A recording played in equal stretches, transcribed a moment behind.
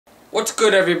What's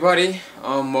good, everybody?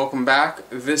 Welcome back.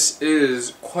 This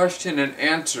is question and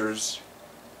answers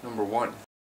number 1.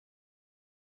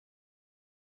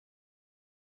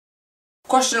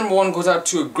 Question number 1 goes out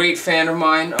to a great fan of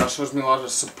mine. Shows me a lot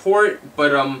of support.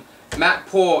 But Matt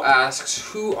Pohl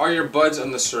asks, who are your buds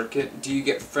on the circuit? Do you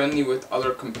get friendly with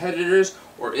other competitors,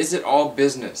 or is it all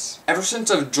business? Ever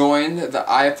since I've joined the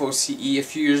IFOCE a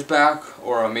few years back,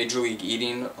 or Major League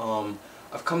Eating,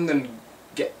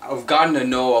 I've gotten to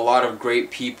know a lot of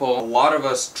great people. A lot of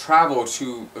us travel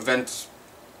to events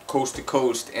coast to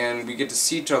coast, and we get to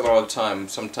see each other all the time.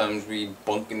 Sometimes we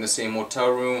bunk in the same hotel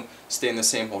room, stay in the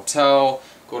same hotel,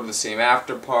 go to the same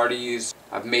after parties.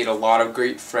 I've made a lot of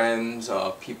great friends,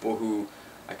 people who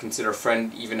I consider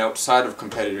friend even outside of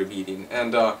competitive eating.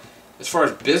 And as far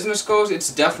as business goes,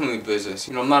 it's definitely business.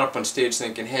 You know, I'm not up on stage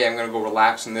thinking, hey, I'm gonna go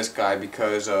relax on this guy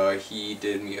because he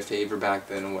did me a favor back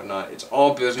then and whatnot. It's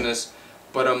all business.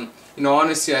 But you know,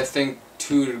 honestly, I think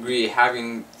to a degree,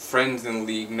 having friends in the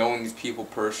league, knowing these people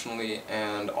personally,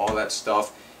 and all that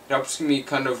stuff, it helps me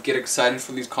kind of get excited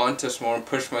for these contests more and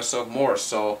push myself more.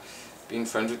 So, being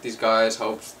friends with these guys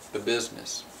helps the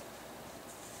business.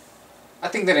 I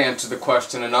think that answers the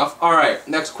question enough. Alright,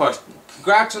 next question.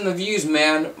 Congrats on the views,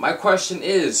 man. My question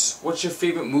is, what's your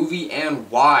favorite movie and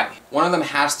why? One of them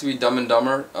has to be Dumb and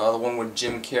Dumber, the one with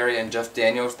Jim Carrey and Jeff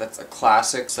Daniels. That's a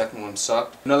classic. Second one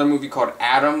sucked. Another movie called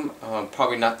Adam,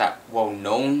 probably not that well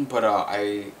known, but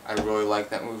I really like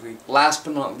that movie. Last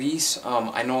but not least,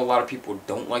 I know a lot of people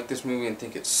don't like this movie and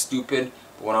think it's stupid,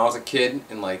 but when I was a kid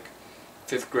in like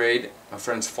 5th grade, my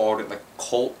friends followed it like a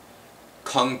cult.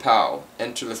 Kung Pao,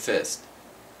 Enter the Fist.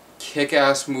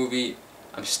 Kick-ass movie.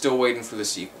 I'm still waiting for the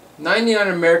sequel. 99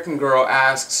 American Girl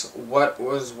asks, what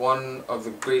was one of the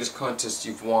greatest contests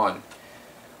you've won?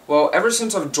 Well, ever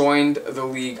since I've joined the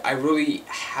league, I really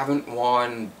haven't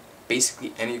won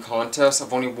basically any contest.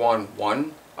 I've only won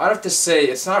one. I'd have to say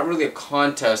it's not really a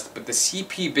contest, but the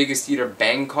CP Biggest Eater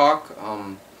Bangkok,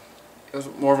 it was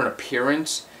more of an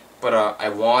appearance. But I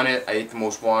won it. I ate the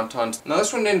most wontons. Now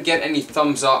this one didn't get any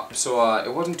thumbs up, so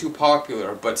it wasn't too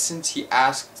popular. But since he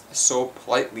asked so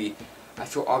politely, I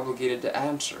feel obligated to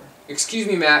answer. Excuse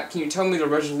me, Matt, can you tell me the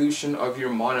resolution of your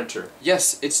monitor?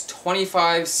 Yes, it's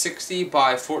 2560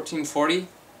 by 1440.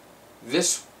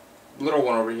 This little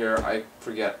one over here, I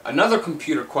forget. Another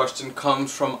computer question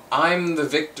comes from I'm the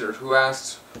Victor, who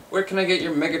asks, where can I get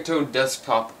your Megatoad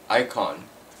desktop icon?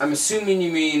 I'm assuming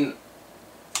you mean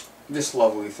this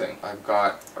lovely thing. I've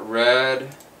got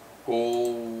red,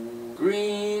 gold,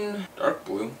 green, dark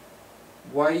blue,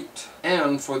 white,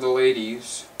 and for the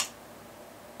ladies,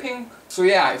 pink. So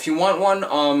yeah, if you want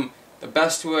one, the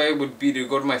best way would be to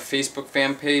go to my Facebook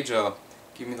fan page,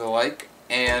 give me the like,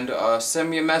 and send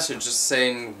me a message just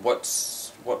saying what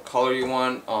color you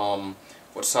want,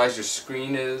 what size your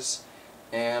screen is,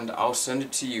 and I'll send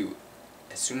it to you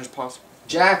as soon as possible.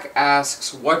 Jack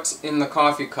asks, what's in the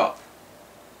coffee cup?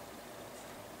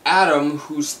 Adam,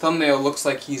 whose thumbnail looks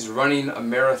like he's running a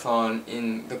marathon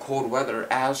in the cold weather,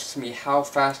 asks me how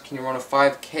fast can you run a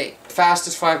 5K? The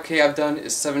fastest 5K I've done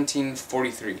is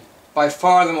 17:43. By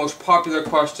far the most popular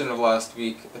question of last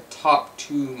week, the top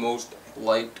 2 most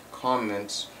liked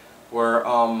comments were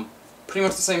pretty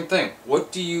much the same thing.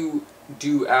 What do you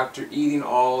do after eating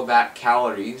all that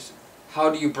calories?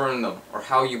 How do you burn them? Or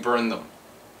how you burn them?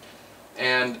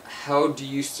 And how do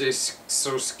you stay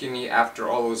so skinny after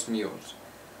all those meals?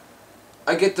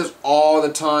 I get this all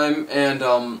the time, and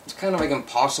it's kind of like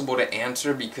impossible to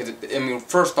answer because, I mean,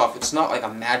 first off, it's not like a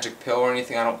magic pill or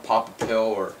anything. I don't pop a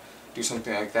pill or do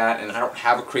something like that, and I don't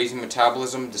have a crazy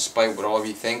metabolism despite what all of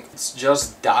you think. It's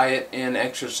just diet and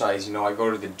exercise. You know, I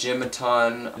go to the gym a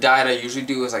ton. The diet I usually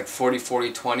do is like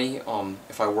 40-40-20.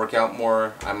 If I work out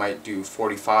more, I might do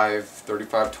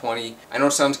 45-35-20. I know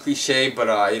it sounds cliche, but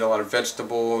I eat a lot of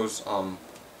vegetables,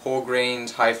 whole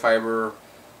grains, high fiber,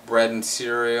 bread and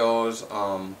cereals,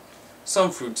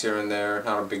 some fruits here and there,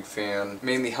 not a big fan.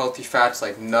 Mainly healthy fats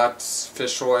like nuts,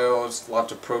 fish oils,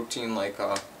 lots of protein like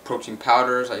protein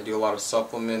powders. I do a lot of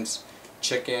supplements,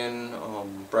 chicken,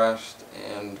 breast,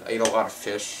 and I eat a lot of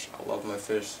fish. I love my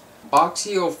fish.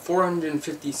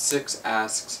 Boxio456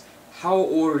 asks, how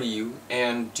old are you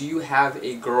and do you have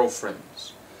a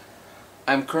girlfriend?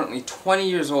 I'm currently 20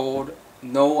 years old.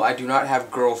 No, I do not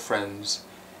have girlfriends.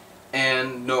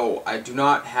 And no, I do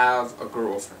not have a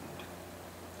girlfriend.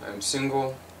 I'm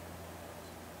single,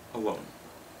 alone.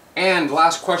 And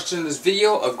last question in this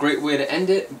video, a great way to end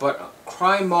it, but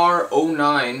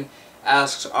Crymar09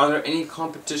 asks, are there any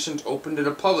competitions open to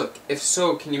the public? If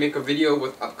so, can you make a video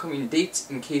with upcoming dates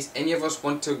in case any of us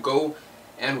want to go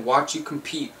and watch you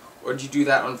compete? Or do you do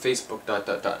that on Facebook,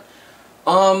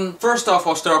 First off,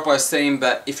 I'll start by saying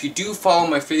that if you do follow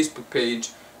my Facebook page,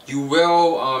 you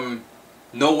will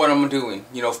know what I'm doing.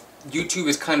 You know, YouTube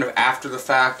is kind of after the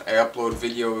fact. I upload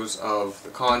videos of the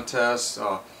contests,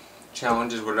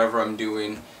 challenges, whatever I'm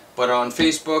doing. But on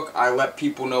Facebook, I let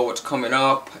people know what's coming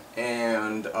up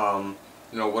and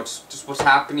you know, what's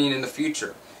happening in the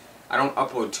future. I don't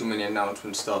upload too many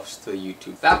announcement stuffs to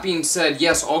YouTube. That being said,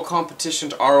 yes, all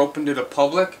competitions are open to the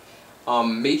public.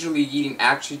 Major League Eating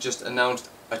actually just announced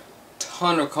a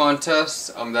ton of contests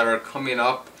that are coming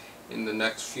up in the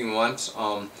next few months.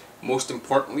 Most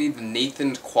importantly, the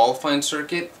Nathan's qualifying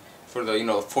circuit for the, you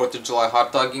know, 4th of July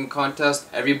hot dog eating contest.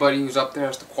 Everybody who's up there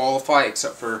has to qualify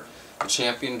except for the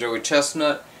champion, Joey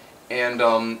Chestnut. And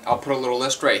I'll put a little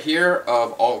list right here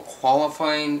of all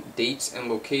qualifying dates and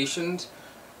locations.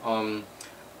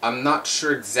 I'm not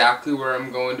sure exactly where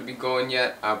I'm going to be going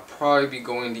yet. I'll probably be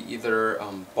going to either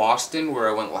Boston, where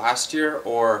I went last year,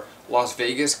 or Las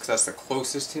Vegas, because that's the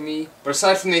closest to me. But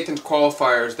aside from Nathan's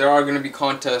qualifiers, there are going to be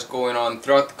contests going on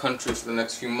throughout the country for the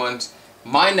next few months.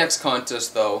 My next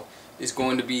contest, though, is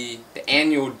going to be the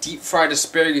annual Deep Fried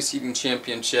Asparagus Eating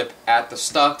Championship at the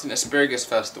Stockton Asparagus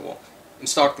Festival in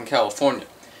Stockton, California.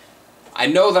 I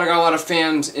know that I got a lot of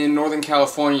fans in Northern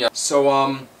California,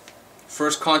 so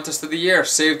first contest of the year,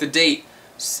 save the date,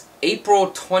 April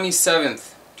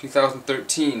 27th,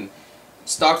 2013.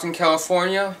 Stockton,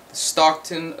 California, the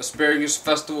Stockton Asparagus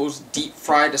Festival's Deep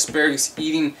Fried Asparagus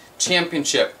Eating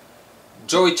Championship.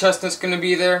 Joey Chestnut's going to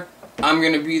be there, I'm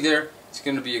going to be there, it's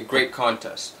going to be a great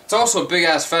contest. It's also a big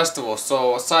ass festival,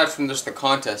 so aside from just the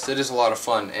contest, it is a lot of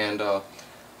fun, and I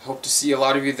hope to see a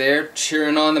lot of you there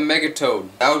cheering on the Megatoad.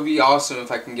 That would be awesome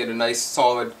if I can get a nice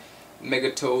solid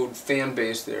Megatoad fan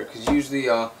base there, because usually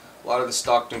a lot of the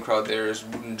Stockton crowd there is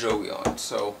rooting Joey on.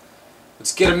 So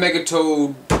let's get a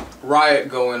Megatoad riot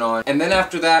going on. And then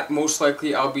after that, most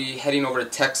likely I'll be heading over to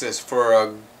Texas for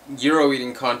a Euro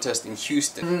eating contest in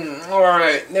Houston.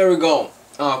 Alright, there we go.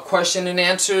 Question and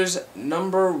answers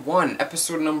number 1,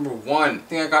 episode number 1. I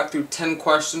think I got through 10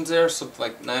 questions there, so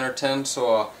like 9 or 10.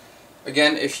 So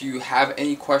again, if you have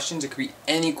any questions, it could be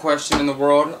any question in the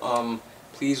world,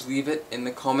 please leave it in the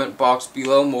comment box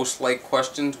below. Most liked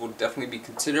questions will definitely be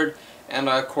considered, and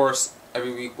of course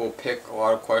every week we'll pick a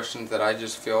lot of questions that I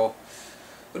just feel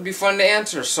would be fun to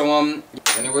answer. So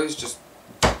anyways, just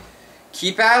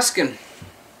keep asking.